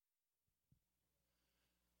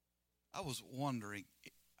I was wondering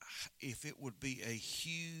if it would be a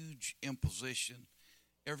huge imposition,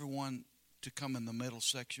 everyone to come in the middle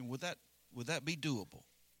section. Would that be doable?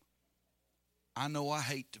 I know I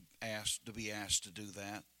hate to be asked to do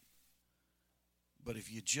that, but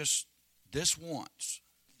if you just this once,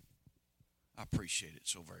 I appreciate it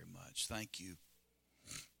so very much. Thank you.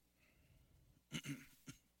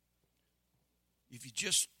 If you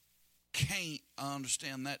just can't, I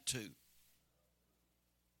understand that too.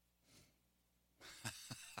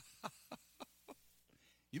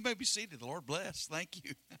 You may be seated. The Lord bless. Thank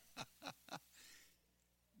you.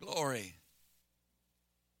 Glory.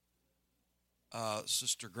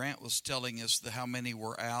 Sister Grant was telling us how many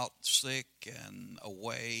were out sick and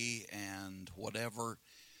away and whatever.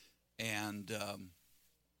 And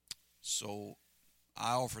so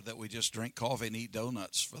I offered that we just drink coffee and eat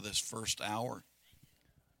donuts for this first hour.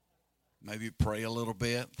 Maybe pray a little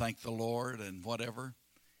bit, thank the Lord and whatever.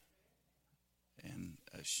 And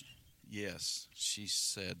yes, she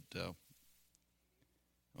said, well,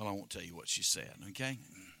 I won't tell you what she said, okay?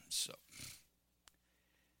 So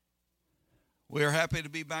we are happy to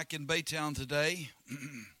be back in Baytown today.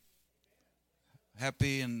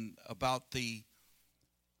 Happy and about the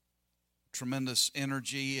tremendous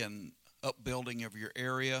energy and upbuilding of your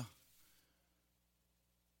area.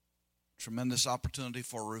 Tremendous opportunity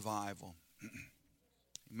for revival.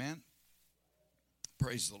 Amen.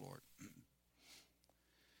 Praise the Lord.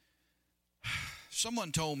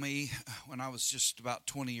 Someone told me when I was just about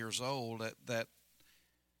 20 years old that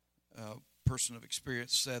person of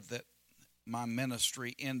experience said that my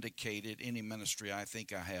ministry indicated, any ministry I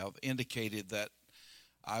think I have, indicated that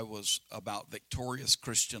I was about victorious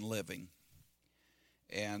Christian living.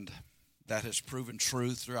 And that has proven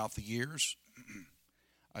true throughout the years.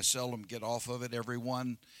 I seldom get off of it.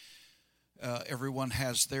 Everyone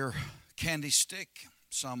has their candy stick.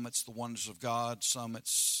 Some it's the wonders of God. Some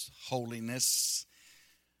it's holiness.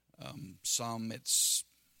 Some it's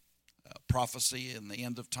prophecy and the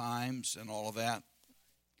end of times and all of that.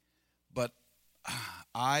 But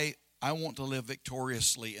I want to live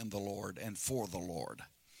victoriously in the Lord and for the Lord.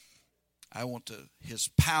 I want His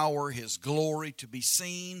power, His glory to be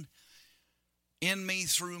seen in me,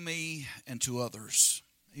 through me, and to others.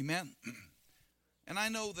 Amen. And I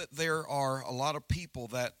know that there are a lot of people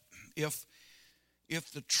that if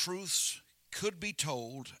the truths could be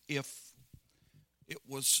told, if it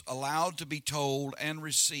was allowed to be told and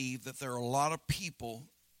received, that there are a lot of people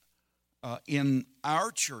in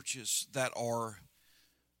our churches that are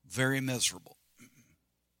very miserable.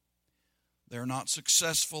 They're not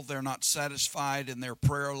successful. They're not satisfied in their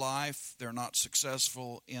prayer life. They're not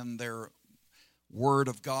successful in their Word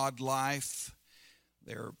of God life.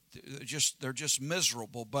 They're just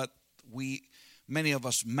miserable. But many of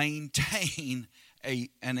us maintain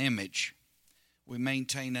an image. We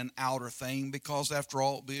maintain an outer thing because, after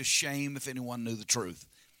all, it would be a shame if anyone knew the truth.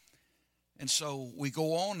 And so we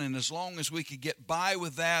go on, and as long as we could get by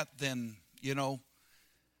with that, then,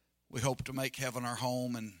 we hope to make heaven our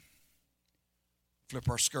home and flip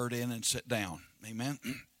our skirt in and sit down. Amen?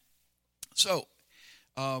 So,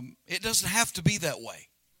 it doesn't have to be that way.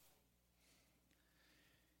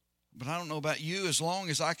 But I don't know about you. As long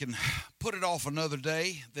as I can put it off another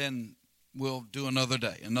day, then we'll do another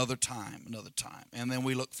day, another time. And then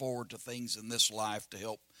we look forward to things in this life to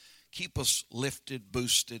help keep us lifted,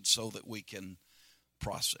 boosted, so that we can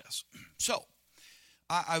process. So,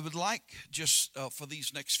 I would like just for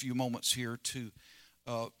these next few moments here to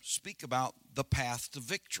speak about the path to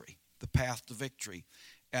victory. The path to victory.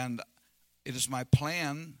 And it is my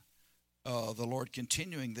plan, the Lord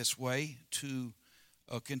continuing this way, to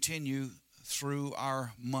continue through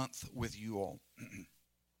our month with you all.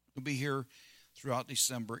 We'll be here throughout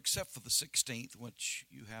December, except for the 16th, which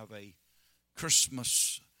you have a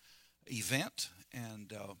Christmas event,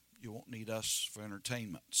 and you won't need us for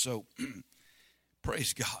entertainment. So,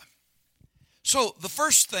 praise God. So, the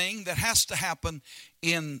first thing that has to happen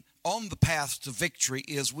on the path to victory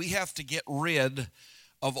is we have to get rid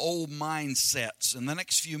of old mindsets. In the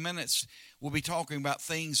next few minutes, we'll be talking about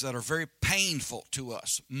things that are very painful to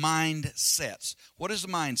us. Mindsets. What is a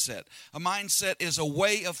mindset? A mindset is a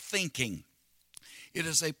way of thinking. It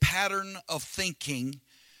is a pattern of thinking.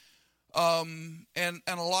 And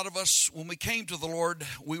a lot of us, when we came to the Lord,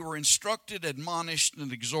 we were instructed, admonished,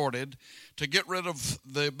 and exhorted to get rid of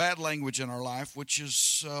the bad language in our life, which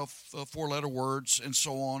is four-letter words and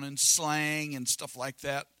so on, and slang and stuff like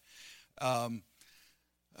that.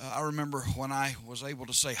 I remember when I was able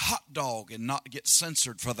to say hot dog and not get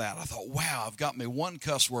censored for that. I thought, wow, I've got me one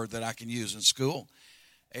cuss word that I can use in school.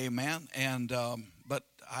 Amen. And but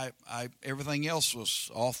everything else was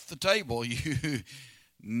off the table.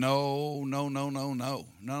 No. None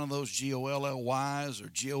of those GOLLYs or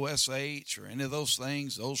GOSH or any of those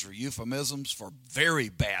things. Those are euphemisms for very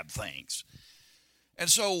bad things. And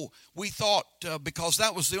so we thought, because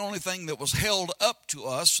that was the only thing that was held up to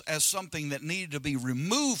us as something that needed to be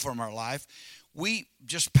removed from our life, we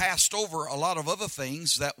just passed over a lot of other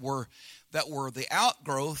things that were the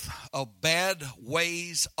outgrowth of bad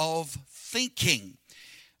ways of thinking.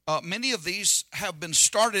 Many of these have been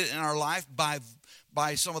started in our life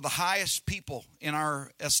by some of the highest people in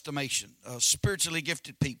our estimation, spiritually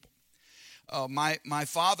gifted people. My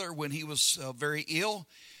father, when he was very ill,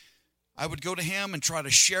 I would go to him and try to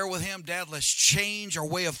share with him, Dad, let's change our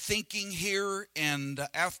way of thinking here. And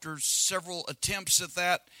after several attempts at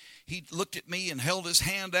that, he looked at me and held his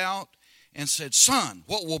hand out and said, son,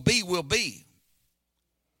 what will be, will be.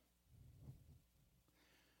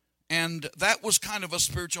 And that was kind of a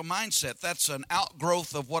spiritual mindset. That's an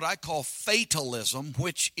outgrowth of what I call fatalism,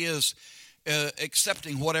 which is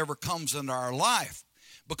accepting whatever comes into our life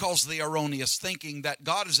because of the erroneous thinking that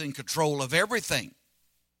God is in control of everything.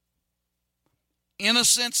 In a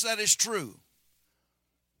sense, that is true.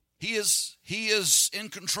 He is in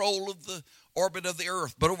control of the orbit of the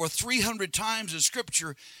earth. But over 300 times in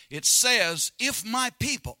Scripture, it says, if my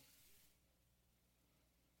people.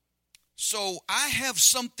 So I have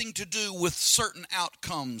something to do with certain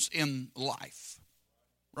outcomes in life,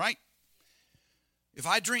 right? If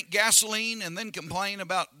I drink gasoline and then complain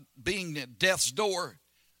about being at death's door,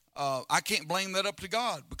 I can't blame that up to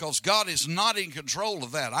God because God is not in control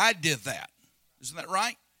of that. I did that. Isn't that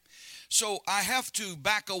right? So I have to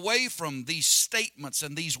back away from these statements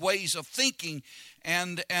and these ways of thinking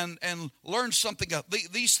and learn something.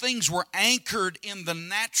 These things were anchored in the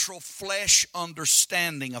natural flesh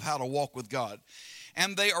understanding of how to walk with God.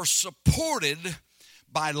 And they are supported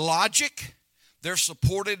by logic. They're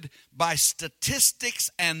supported by statistics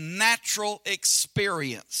and natural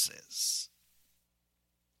experiences.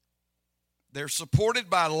 They're supported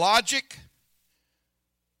by logic,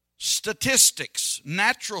 statistics,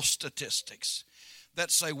 natural statistics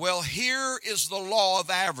that say, well, here is the law of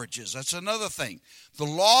averages. That's another thing. The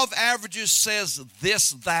law of averages says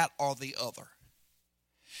this, that, or the other.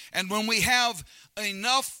 And when we have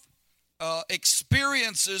enough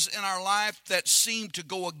experiences in our life that seem to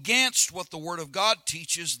go against what the Word of God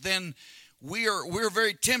teaches, then we're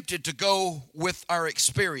very tempted to go with our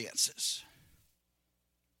experiences.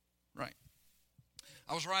 Right.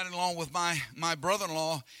 I was riding along with my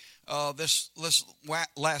brother-in-law this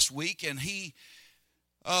last week, and he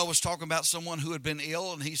was talking about someone who had been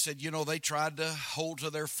ill, and he said, they tried to hold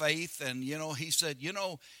to their faith, and, he said,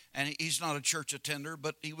 and he's not a church attender,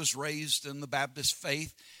 but he was raised in the Baptist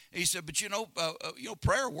faith. He said, but,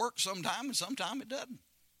 prayer works sometime, and sometime it doesn't.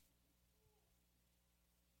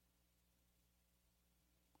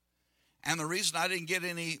 And the reason I didn't get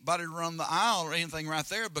anybody to run the aisle or anything right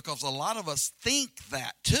there, because a lot of us think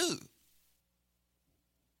that too.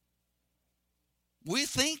 We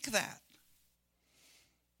think that.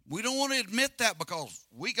 We don't want to admit that because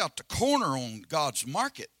we got the corner on God's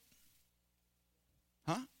market.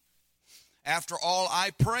 Huh? After all,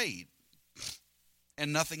 I prayed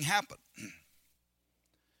and nothing happened.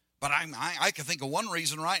 But I can think of one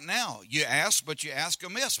reason right now. You ask, but you ask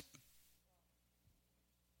amiss.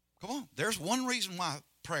 Come on, there's one reason why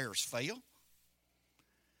prayers fail.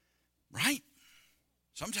 Right?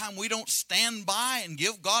 Sometimes we don't stand by and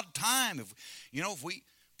give God time. If we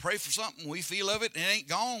pray for something, we feel of it, and it ain't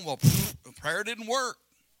gone, well, prayer didn't work.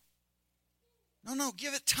 No,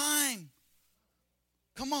 give it time.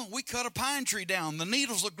 Come on, we cut a pine tree down. The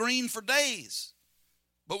needles look green for days.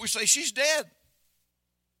 But we say, she's dead.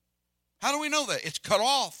 How do we know that? It's cut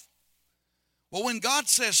off. Well, when God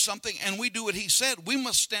says something and we do what he said, we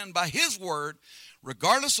must stand by his word,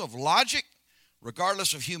 regardless of logic,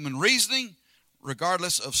 regardless of human reasoning,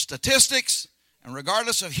 regardless of statistics, and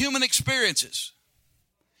regardless of human experiences.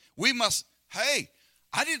 We must, I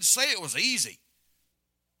didn't say it was easy.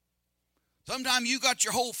 Sometimes you got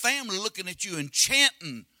your whole family looking at you and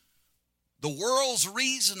chanting the world's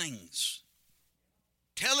reasonings,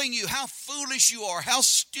 telling you how foolish you are, how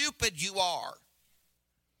stupid you are.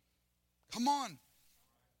 Come on.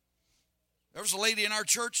 There was a lady in our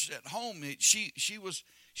church at home. She was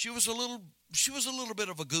a little bit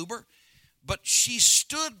of a goober, but she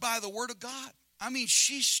stood by the Word of God. I mean,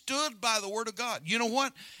 she stood by the Word of God. You know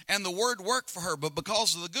what? And the Word worked for her. But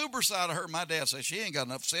because of the goober side of her, my dad said she ain't got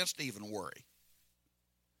enough sense to even worry.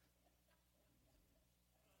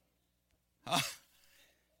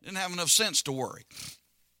 Didn't have enough sense to worry.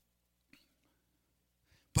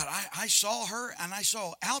 But I saw her, and I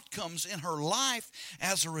saw outcomes in her life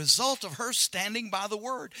as a result of her standing by the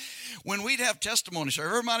word. When we'd have testimony service,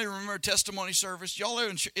 everybody remember testimony service? Y'all are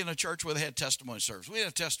in a church where they had testimony service. We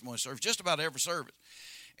had testimony service just about every service.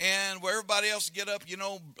 And where everybody else would get up,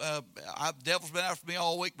 the devil's been after me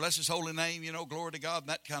all week, bless his holy name, glory to God, and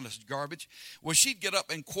that kind of garbage. Well, she'd get up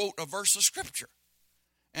and quote a verse of Scripture.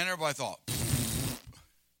 And everybody thought,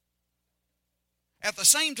 at the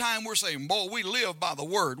same time, we're saying, boy, we live by the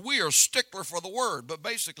word. We are stickler for the word. But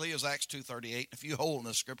basically, as Acts 2:38, if you hold in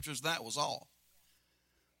the Scriptures, that was all.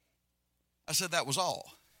 I said that was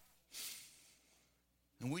all.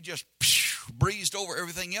 And we just breezed over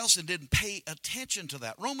everything else and didn't pay attention to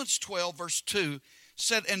that. Romans 12, verse 2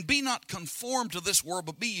 said, and be not conformed to this world,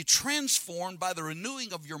 but be ye transformed by the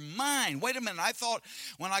renewing of your mind. Wait a minute, I thought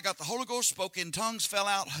when I got the Holy Ghost, spoke in tongues, fell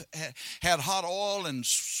out, had hot oil and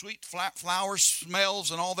sweet flower smells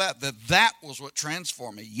and all that was what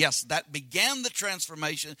transformed me. Yes, that began the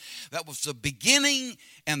transformation. That was the beginning,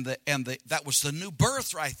 and that was the new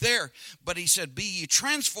birth right there. But he said, be ye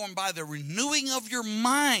transformed by the renewing of your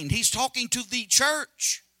mind. He's talking to the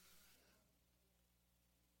church.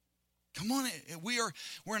 Come on,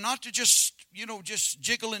 we're not to just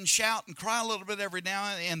jiggle and shout and cry a little bit every now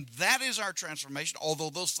and then. And that is our transformation, although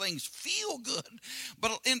those things feel good.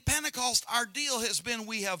 But in Pentecost, our deal has been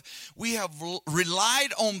we have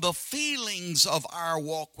relied on the feelings of our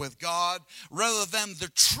walk with God rather than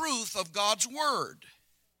the truth of God's word.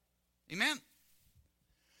 Amen.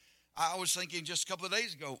 I was thinking just a couple of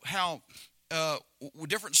days ago how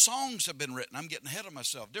different songs have been written. I'm getting ahead of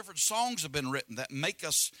myself. Different songs have been written that make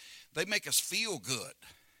us feel good.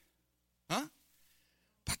 Huh?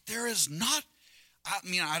 But there is not,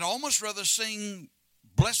 I'd almost rather sing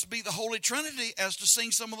Blessed Be the Holy Trinity as to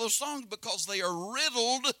sing some of those songs because they are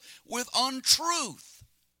riddled with untruth.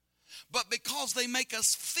 But because they make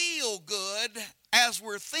us feel good as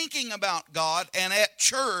we're thinking about God and at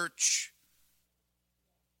church,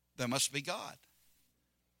 they must be God.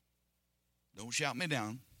 Don't shout me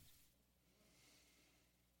down.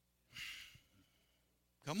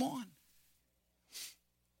 Come on.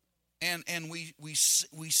 And we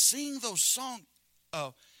sing those songs,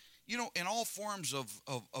 in all forms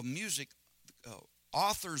of music.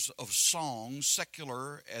 Authors of songs,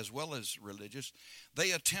 secular as well as religious,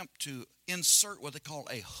 they attempt to insert what they call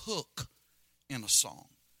a hook in a song.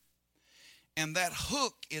 And that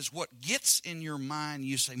hook is what gets in your mind.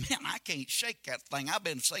 You say, man, I can't shake that thing. I've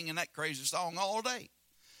been singing that crazy song all day.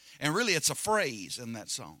 And really, it's a phrase in that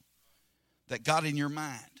song that got in your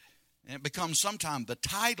mind. And it becomes sometimes the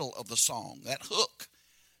title of the song, that hook.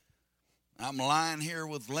 I'm lying here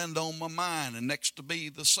with Linda on my mind, and next to be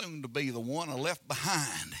the soon to be the one I left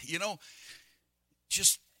behind.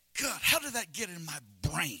 Just, God, how did that get in my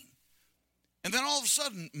brain? And then all of a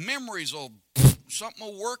sudden, memories will, something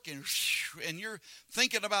will work, and you're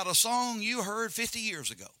thinking about a song you heard 50 years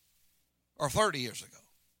ago or 30 years ago.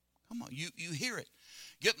 Come on, you hear it.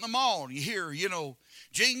 Get in the mall, and you hear,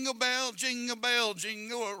 jingle bell,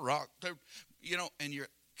 jingle rock, and you're,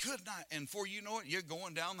 good night. And before you know it, you're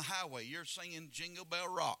going down the highway. You're singing Jingle Bell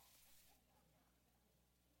Rock.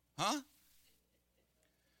 Huh?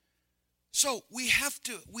 So we have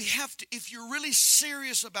to, if you're really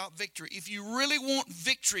serious about victory, if you really want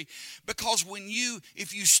victory, because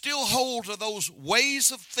if you still hold to those ways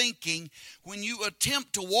of thinking, when you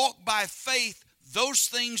attempt to walk by faith, those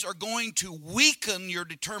things are going to weaken your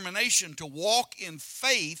determination to walk in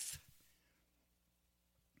faith.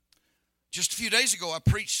 Just a few days ago, I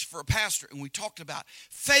preached for a pastor, and we talked about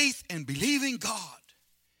faith and believing God.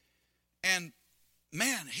 And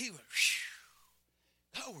man, he was,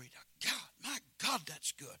 glory to God. My God,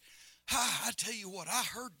 that's good. I tell you what, I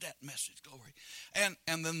heard that message, glory.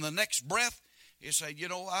 And then the next breath, he said,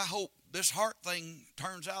 I hope this heart thing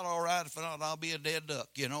turns out all right. If not, I'll be a dead duck.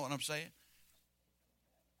 You know what I'm saying?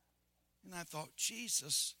 And I thought,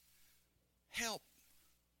 Jesus, help.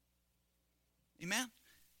 Amen?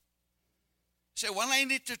 Say, well,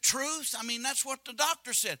 ain't it the truth? That's what the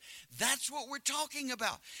doctor said. That's what we're talking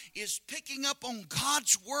about, is picking up on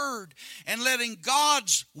God's word and letting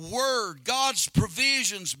God's word, God's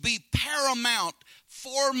provisions be paramount,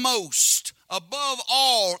 foremost, above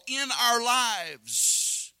all in our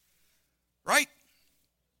lives. Right?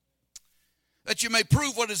 That you may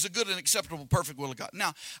prove what is the good and acceptable, perfect will of God.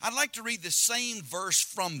 Now, I'd like to read the same verse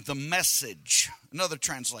from the Message, another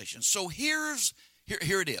translation. So here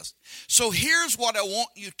it is. So here's what I want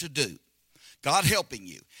you to do. God helping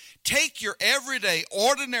you. Take your everyday,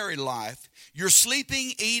 ordinary life, your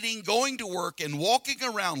sleeping, eating, going to work, and walking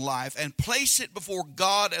around life, and place it before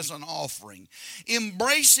God as an offering.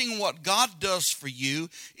 Embracing what God does for you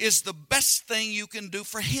is the best thing you can do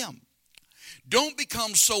for Him. Don't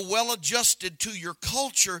become so well adjusted to your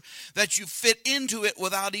culture that you fit into it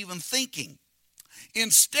without even thinking.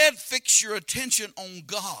 Instead, fix your attention on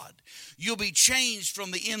God. You'll be changed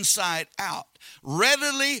from the inside out.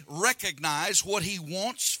 Readily recognize what He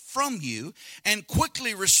wants from you and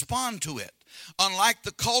quickly respond to it. Unlike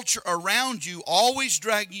the culture around you always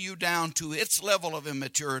dragging you down to its level of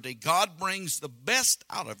immaturity, God brings the best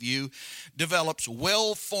out of you, develops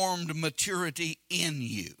well-formed maturity in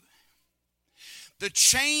you. The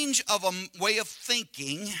change of a way of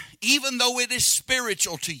thinking, even though it is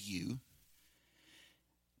spiritual to you,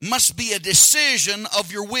 must be a decision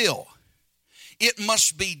of your will. It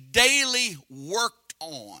must be daily worked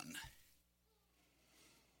on.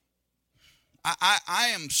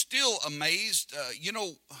 I am still amazed.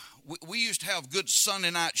 We used to have good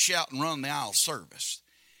Sunday night shout and run the aisle service.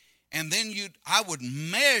 And then I would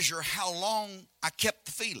measure how long I kept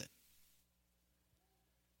the feeling.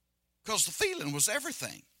 Because the feeling was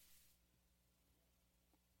everything.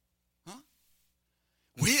 Huh?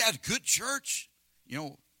 We had good church,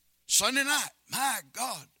 Sunday night. My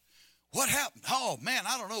God, what happened? Oh, man,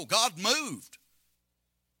 I don't know. God moved.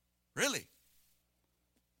 Really?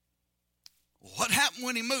 What happened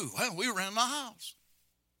when He moved? Well, we were in the house.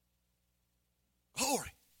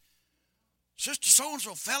 Glory. Sister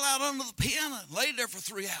so-and-so fell out under the piano and laid there for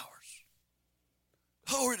 3 hours.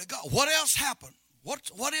 Glory to God. What else happened?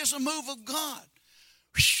 What is a move of God?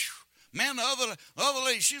 Whew. Man, the other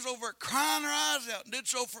lady, she's over there crying her eyes out and did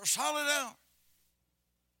so for a solid hour.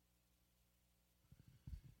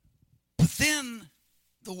 But then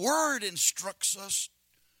the Word instructs us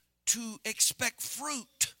to expect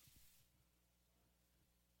fruit,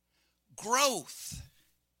 growth,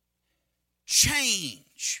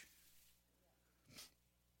 change.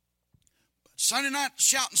 Sunday night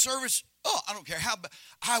shouting service, I don't care how bad.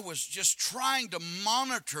 I was just trying to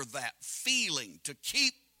monitor that feeling, to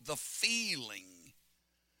keep the feeling.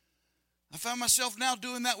 I found myself now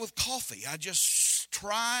doing that with coffee. I just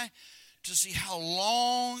try to see how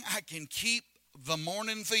long I can keep the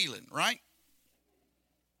morning feeling, right?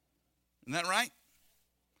 Isn't that right?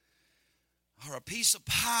 Or a piece of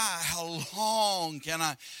pie, how long can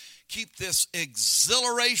I keep this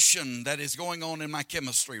exhilaration that is going on in my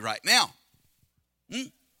chemistry right now?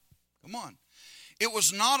 Come on. It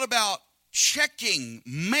was not about checking,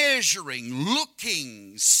 measuring,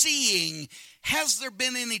 looking, seeing, has there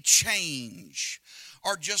been any change?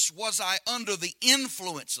 Or just was I under the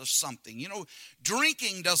influence of something?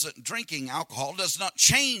 Drinking alcohol does not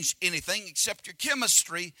change anything except your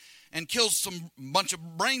chemistry and kills some bunch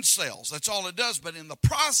of brain cells. That's all it does. But in the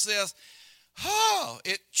process,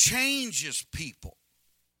 it changes people,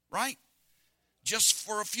 right? Just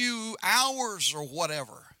for a few hours or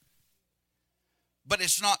whatever. But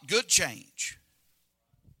it's not good change.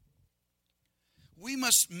 We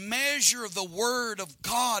must measure the Word of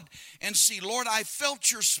God and see, Lord, I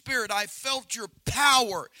felt your Spirit. I felt your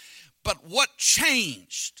power. But what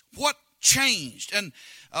changed? What changed? And,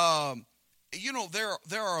 there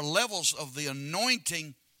are levels of the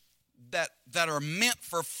anointing that are meant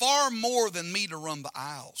for far more than me to run the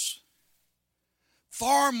aisles.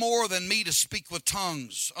 Far more than me to speak with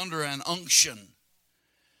tongues under an unction.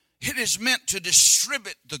 It is meant to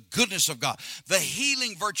distribute the goodness of God, the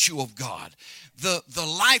healing virtue of God, the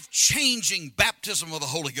life-changing baptism of the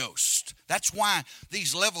Holy Ghost. That's why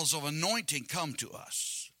these levels of anointing come to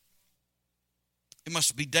us. It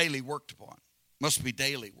must be daily worked upon. Must be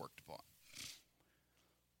daily worked upon.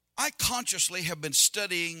 I consciously have been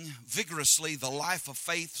studying vigorously the life of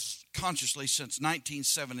faith consciously since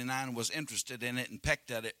 1979 and was interested in it and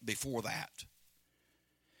pecked at it before that.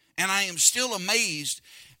 And I am still amazed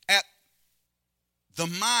at the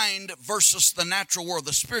mind versus the natural world,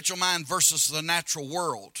 the spiritual mind versus the natural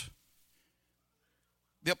world.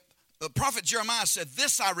 The prophet Jeremiah said,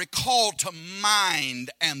 "This I recall to mind,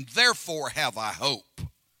 and therefore have I hope."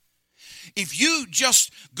 If you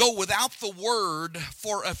just go without the word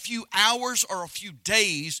for a few hours or a few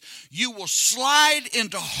days, you will slide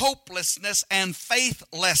into hopelessness and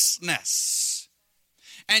faithlessness.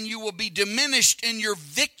 And you will be diminished in your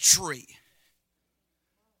victory.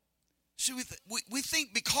 See, we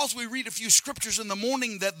think because we read a few scriptures in the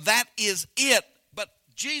morning that is it. But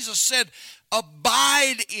Jesus said,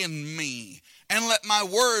 "Abide in me, and let my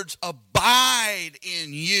words abide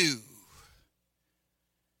in you."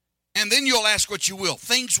 And then you'll ask what you will.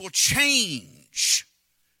 Things will change.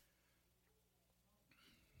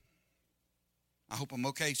 I hope I'm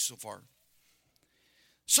okay so far.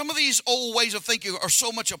 Some of these old ways of thinking are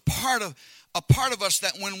so much a part of us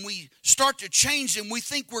that when we start to change them, we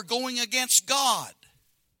think we're going against God.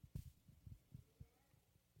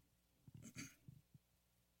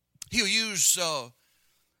 He'll use,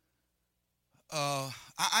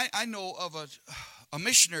 I know of a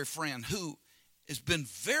missionary friend who has been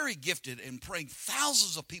very gifted in praying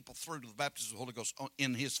thousands of people through to the baptism of the Holy Ghost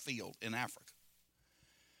in his field in Africa.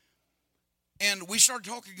 And we started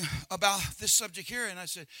talking about this subject here, and I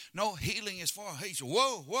said, no, healing is far. He said,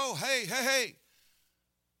 whoa, hey.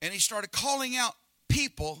 And he started calling out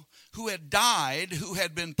people who had died, who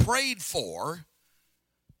had been prayed for,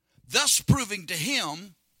 thus proving to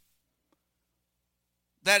him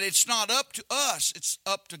that it's not up to us, it's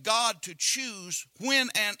up to God to choose when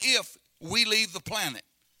and if we leave the planet.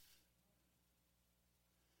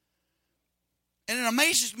 And it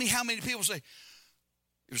amazes me how many people say,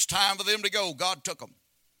 it was time for them to go, God took them.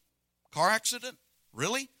 Car accident?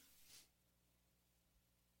 Really?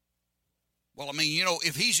 Well, I mean,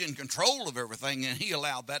 if he's in control of everything and he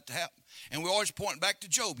allowed that to happen. And we always point back to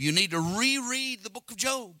Job. You need to reread the book of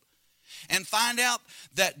Job and find out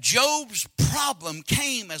that Job's problem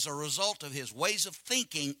came as a result of his ways of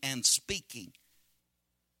thinking and speaking.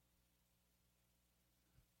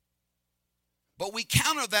 But we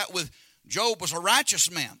counter that with Job was a righteous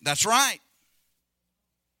man. That's right.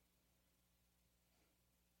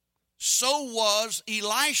 So was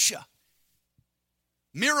Elisha,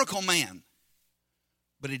 miracle man,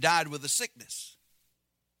 but he died with a sickness.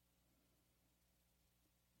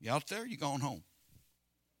 You out there? You going home?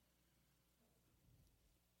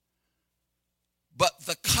 But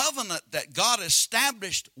the covenant that God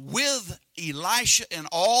established with Elisha and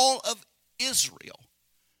all of Israel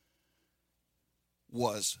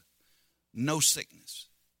was no sickness.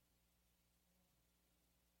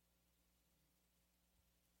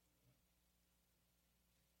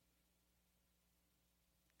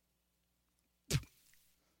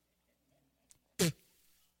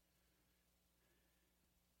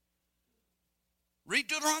 Read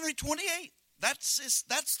Deuteronomy 28.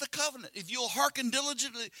 That's the covenant. If you'll hearken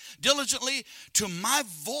diligently to my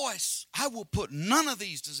voice, I will put none of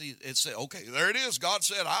these diseases. It said, okay, there it is. God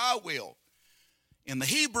said, I will. In the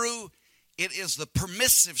Hebrew, it is the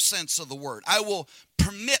permissive sense of the word. I will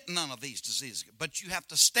permit none of these diseases. But you have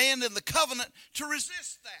to stand in the covenant to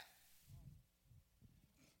resist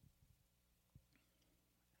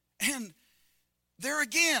that. And there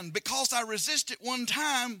again, because I resist it one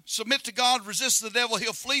time, submit to God, resist the devil,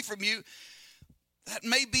 he'll flee from you. That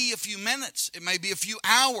may be a few minutes. It may be a few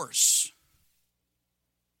hours.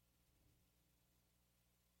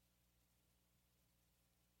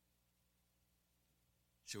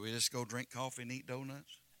 Should we just go drink coffee and eat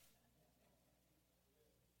donuts?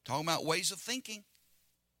 Talking about ways of thinking.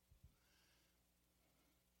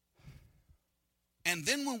 And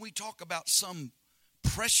then when we talk about some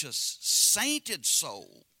precious, sainted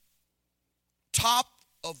soul, top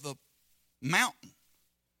of the mountain,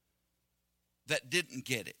 that didn't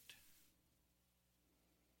get it,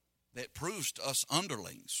 that proves to us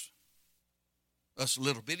underlings, us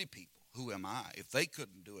little bitty people, who am I? If they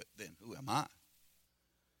couldn't do it, then who am I?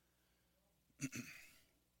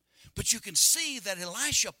 But you can see that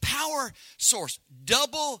Elisha, power source,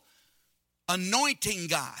 double anointing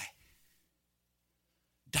guy,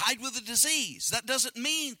 died with a disease. That doesn't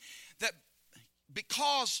mean that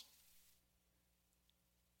because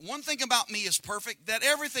one thing about me is perfect, that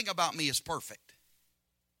everything about me is perfect.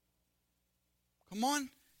 Come on.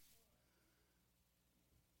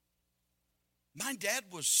 My dad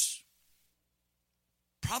was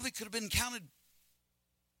probably could have been counted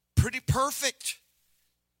pretty perfect.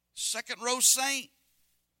 Second row saint.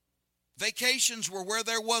 Vacations were where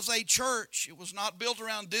there was a church. It was not built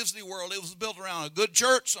around Disney World. It was built around a good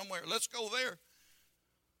church somewhere. Let's go there.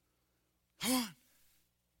 Come on.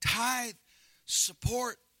 Tithe,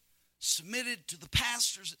 support, submitted to the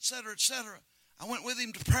pastors, etc., etc. I went with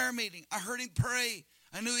him to prayer meeting. I heard him pray.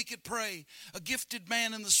 I knew he could pray. A gifted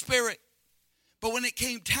man in the spirit. But when it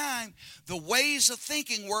came time, the ways of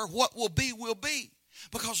thinking were what will be, will be.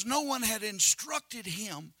 Because no one had instructed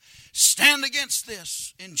him, stand against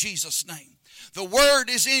this in Jesus' name. The word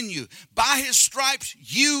is in you. By his stripes,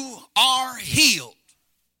 you are healed.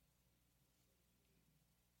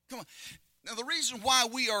 Come on. Now, the reason why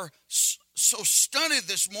we are so stunted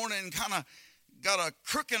this morning and kind of got a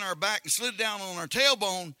crook in our back and slid down on our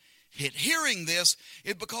tailbone hearing this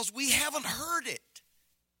is because we haven't heard it.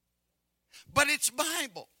 But it's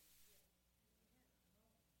Bible.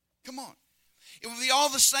 Come on. It would be all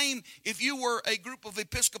the same if you were a group of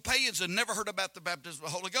Episcopalians and never heard about the baptism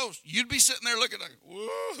of the Holy Ghost. You'd be sitting there looking like,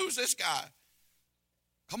 whoa, who's this guy?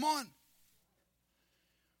 Come on.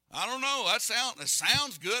 I don't know. It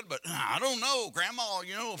sounds good, but I don't know. Grandma,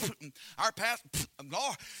 our pastor,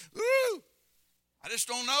 I just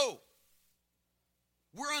don't know.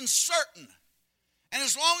 We're uncertain. And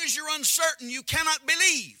as long as you're uncertain, you cannot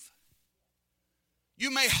believe. You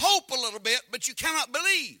may hope a little bit, but you cannot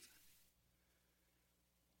believe.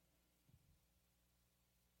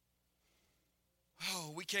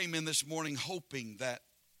 Oh, we came in this morning hoping that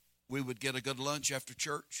we would get a good lunch after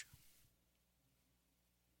church.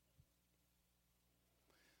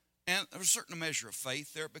 And there was a certain measure of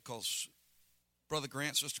faith there because Brother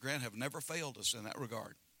Grant, Sister Grant have never failed us in that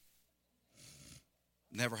regard.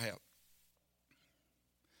 Never have.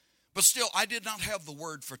 But still, I did not have the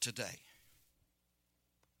word for today.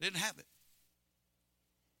 Didn't have it.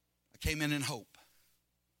 I came in hope.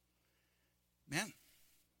 Man.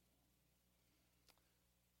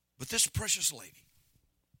 But this precious lady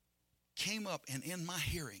came up and in my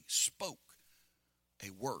hearing spoke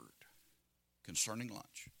a word concerning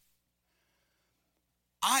lunch.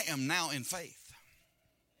 I am now in faith.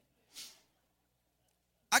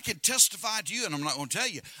 I can testify to you, and I'm not going to tell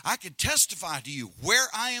you, I can testify to you where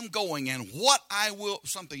I am going and what I will,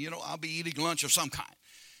 I'll be eating lunch of some kind.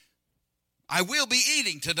 I will be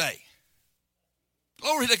eating today.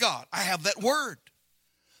 Glory to God. I have that word.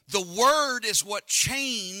 The word is what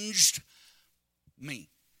changed me.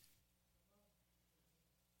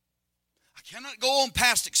 I cannot go on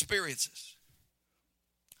past experiences.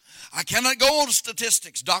 I cannot go on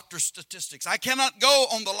statistics, doctor statistics. I cannot go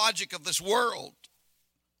on the logic of this world.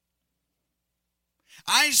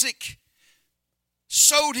 Isaac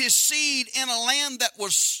sowed his seed in a land that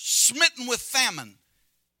was smitten with famine.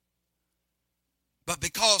 But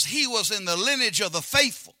because he was in the lineage of the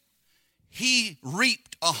faithful, he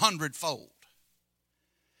reaped 100-fold.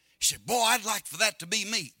 He said, boy, I'd like for that to be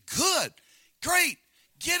me. Good, great.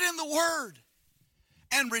 Get in the Word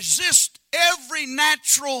and resist every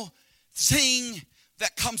natural thing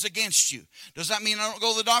that comes against you. Does that mean I don't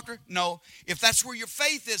go to the doctor? No. If that's where your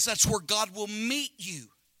faith is, that's where God will meet you.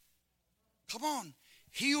 Come on.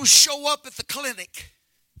 He will show up at the clinic.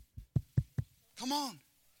 Come on.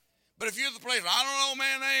 But if you're the place, I don't know,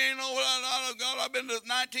 man, they ain't no, God, I've been to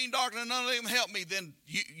 19 doctors and none of them help me, then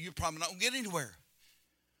you're probably not going to get anywhere.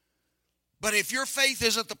 But if your faith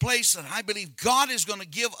is at the place that I believe God is going to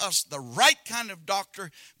give us the right kind of doctor,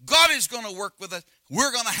 God is going to work with us,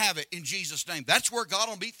 we're going to have it in Jesus' name. That's where God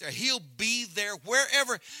will be there. He'll be there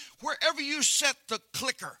wherever you set the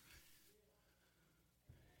clicker.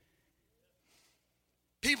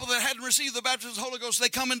 People that hadn't received the baptism of the Holy Ghost, they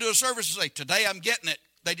come into a service and say, today I'm getting it.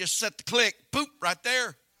 They just set the click, boop, right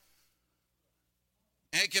there.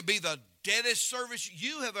 And it could be the deadest service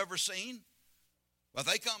you have ever seen, but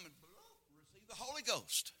they come and receive the Holy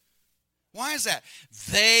Ghost. Why is that?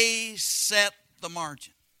 They set the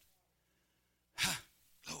margin.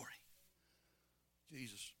 Glory.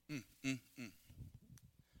 Jesus.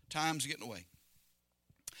 Time's getting away.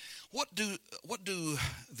 What do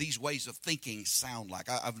these ways of thinking sound like?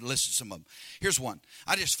 I've listed some of them. Here's one.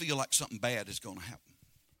 I just feel like something bad is going to happen.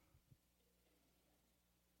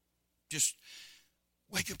 Just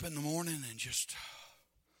wake up in the morning and just,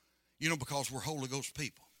 because we're Holy Ghost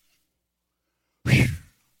people.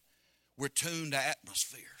 We're tuned to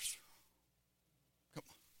atmospheres. Come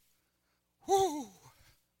on. Woo.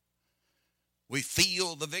 We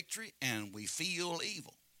feel the victory and we feel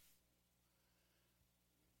evil.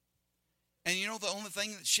 And the only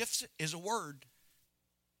thing that shifts it is a word.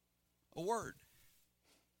 A word.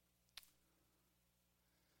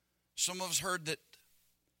 Some of us heard that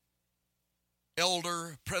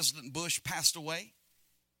Elder President Bush passed away.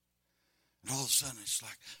 And all of a sudden it's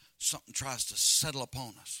like something tries to settle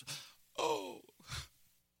upon us. Oh.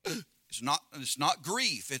 It's not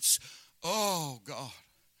grief. It's, oh God.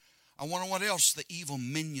 I wonder what else the evil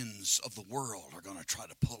minions of the world are going to try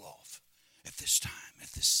to pull off at this time,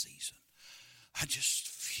 at this season. I just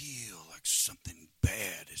feel like something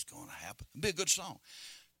bad is going to happen. It'd be a good song.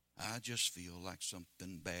 I just feel like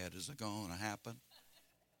something bad is going to happen.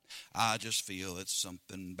 I just feel that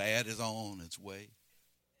something bad is on its way.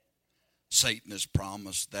 Satan has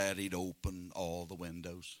promised that he'd open all the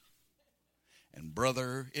windows. And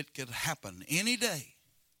brother, it could happen any day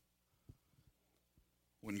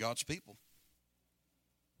when God's people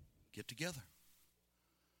get together.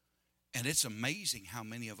 And it's amazing how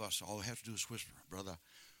many of us, all we have to do is whisper, brother,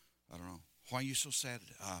 I don't know, why are you so sad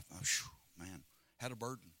today? Man, had a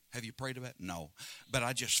burden. Have you prayed about it? No. But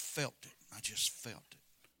I just felt it.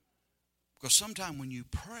 Because sometime when you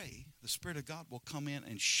pray, the Spirit of God will come in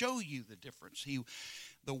and show you the difference.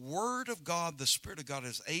 The Word of God, the Spirit of God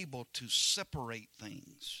is able to separate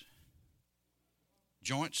things.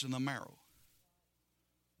 Joints and the marrow.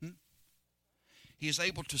 He is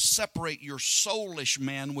able to separate your soulish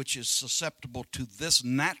man, which is susceptible to this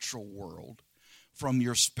natural world, from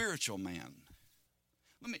your spiritual man.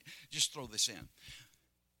 Let me just throw this in.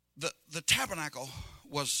 The tabernacle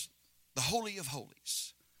was the Holy of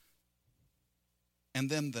Holies,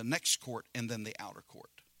 and then the next court, and then the outer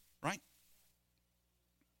court, right?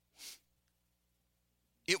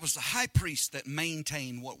 It was the high priest that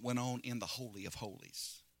maintained what went on in the Holy of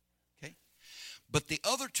Holies, okay? But the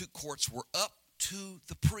other two courts were up to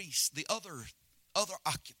the priests, the other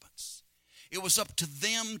occupants. It was up to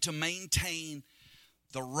them to maintain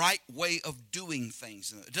the right way of doing things.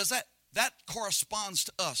 Does that corresponds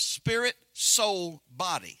to us? Spirit, soul,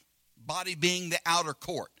 body. Body being the outer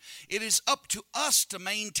court. It is up to us to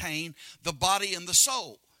maintain the body and the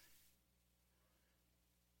soul.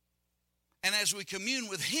 And as we commune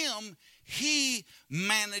with Him, He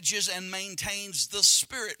manages and maintains the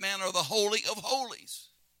spirit man, or the Holy of Holies.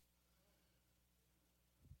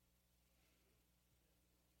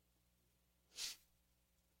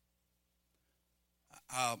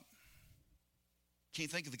 Can't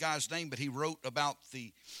think of the guy's name, but he wrote about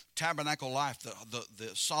the tabernacle life, the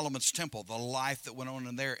Solomon's temple, the life that went on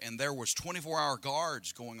in there, and there was 24-hour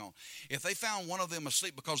guards going on. If they found one of them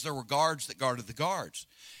asleep, because there were guards that guarded the guards,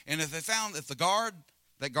 and if the guard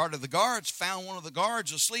that guarded the guards found one of the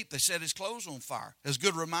guards asleep, they set his clothes on fire. As a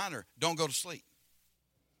good reminder, don't go to sleep.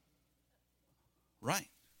 Right.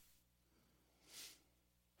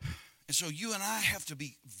 And so you and I have to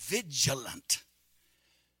be vigilant.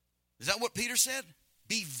 Is that what Peter said?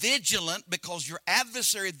 Be vigilant, because your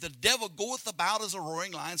adversary, the devil, goeth about as a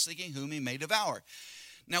roaring lion, seeking whom he may devour.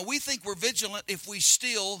 Now, we think we're vigilant if we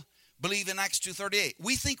still believe in Acts 2:38.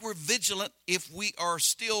 We think we're vigilant if we are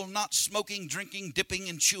still not smoking, drinking, dipping,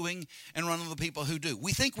 and chewing, and running the people who do.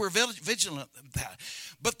 We think we're vigilant of that.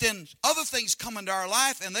 But then other things come into our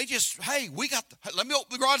life, and they just, hey, let me open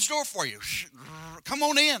the garage door for you. Come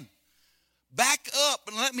on in. Back up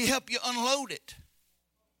and let me help you unload it.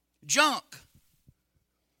 Junk,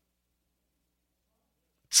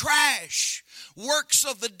 trash, works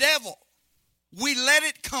of the devil. We let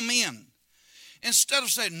it come in instead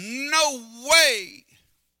of saying, no way.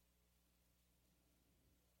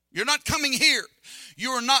 You're not coming here.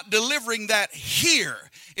 You are not delivering that here.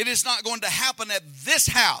 It is not going to happen at this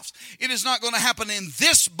house. It is not going to happen in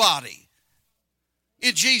this body.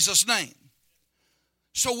 In Jesus' name.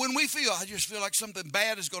 So when I just feel like something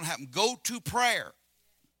bad is going to happen, go to prayer.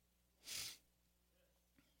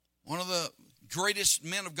 One of the greatest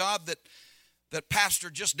men of God that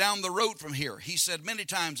pastored just down the road from here, he said many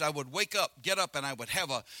times I would get up, and I would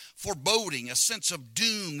have a foreboding, a sense of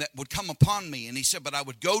doom that would come upon me. And he said, but I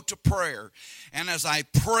would go to prayer, and as I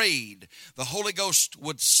prayed, the Holy Ghost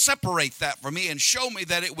would separate that from me and show me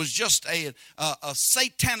that it was just a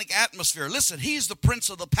satanic atmosphere. Listen, he's the prince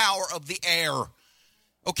of the power of the air,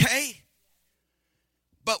 okay?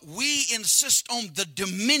 But we insist on the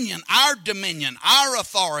dominion, our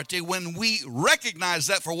authority, when we recognize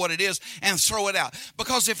that for what it is and throw it out.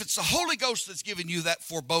 Because if it's the Holy Ghost that's giving you that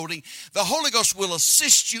foreboding, the Holy Ghost will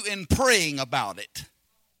assist you in praying about it.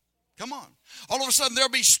 Come on. All of a sudden there'll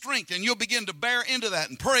be strength, and you'll begin to bear into that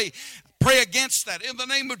and pray against that in the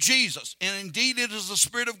name of Jesus. And indeed it is the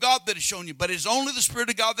Spirit of God that is showing you, but it's only the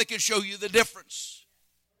Spirit of God that can show you the difference.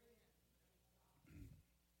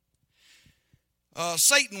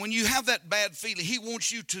 Satan, when you have that bad feeling, he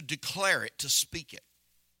wants you to declare it, to speak it.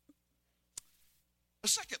 The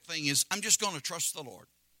second thing is, I'm just going to trust the Lord.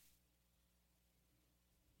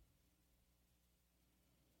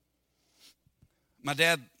 My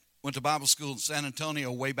dad went to Bible school in San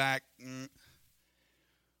Antonio way back,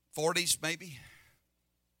 40s maybe,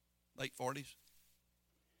 late 40s.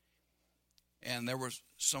 And there was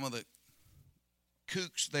some of the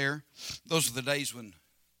kooks there. Those were the days when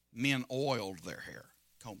men oiled their hair,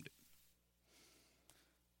 combed it.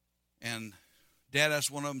 And Dad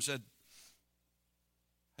asked one of them, said,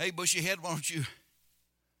 hey, bushy head, why don't you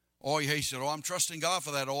oil your hair? He said, I'm trusting God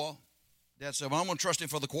for that oil. Dad said, well, I'm going to trust him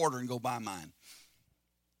for the quarter and go buy mine.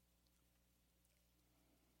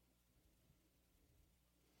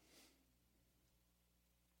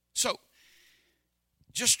 So,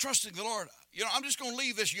 just trusting the Lord. I'm just going to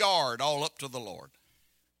leave this yard all up to the Lord.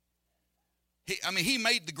 He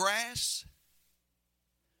made the grass.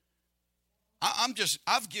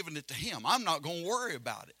 I've given it to him. I'm not going to worry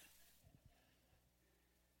about it.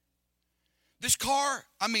 This car,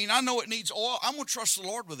 I know it needs oil. I'm going to trust the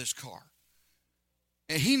Lord with this car.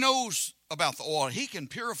 And he knows about the oil. He can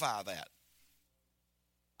purify that.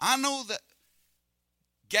 I know that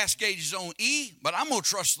gas gauge is on E, but I'm going to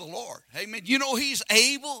trust the Lord. Amen. You know he's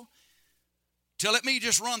able to let me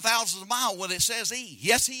just run thousands of miles when it says E.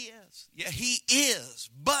 Yes, he is. Yeah, he is.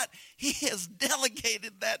 But he has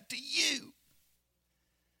delegated that to you.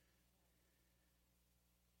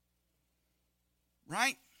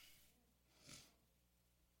 Right?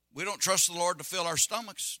 We don't trust the Lord to fill our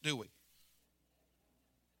stomachs, do we?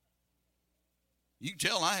 You can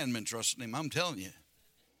tell I hadn't been trusting him, I'm telling you.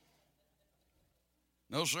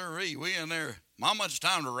 No, sirree, we in there. Mama, it's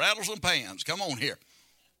time to rattle some pans. Come on here.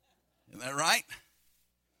 Isn't that right?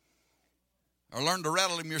 Or learn to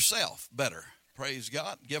rattle him yourself better. Praise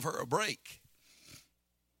God. Give her a break.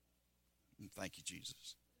 Thank you,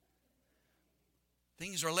 Jesus.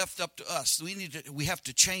 Things are left up to us. We have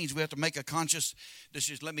to change. We have to make a conscious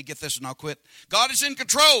decision. Let me get this and I'll quit. God is in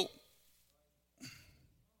control.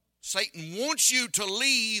 Satan wants you to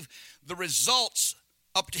leave the results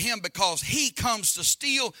up to him because he comes to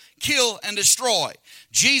steal, kill, and destroy.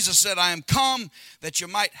 Jesus said, I am come that you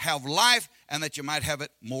might have life and that you might have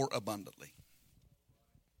it more abundantly.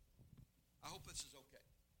 I hope this is okay.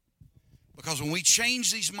 Because when we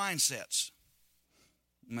change these mindsets,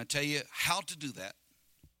 I'm going to tell you how to do that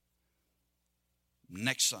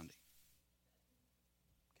next Sunday.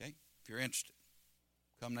 Okay? If you're interested,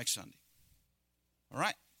 come next Sunday. All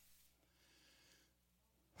right?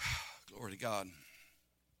 Glory to God.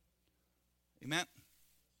 Amen.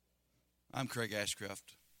 I'm Craig Ashcraft,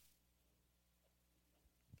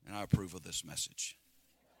 and I approve of this message.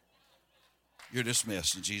 You're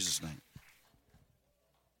dismissed in Jesus' name.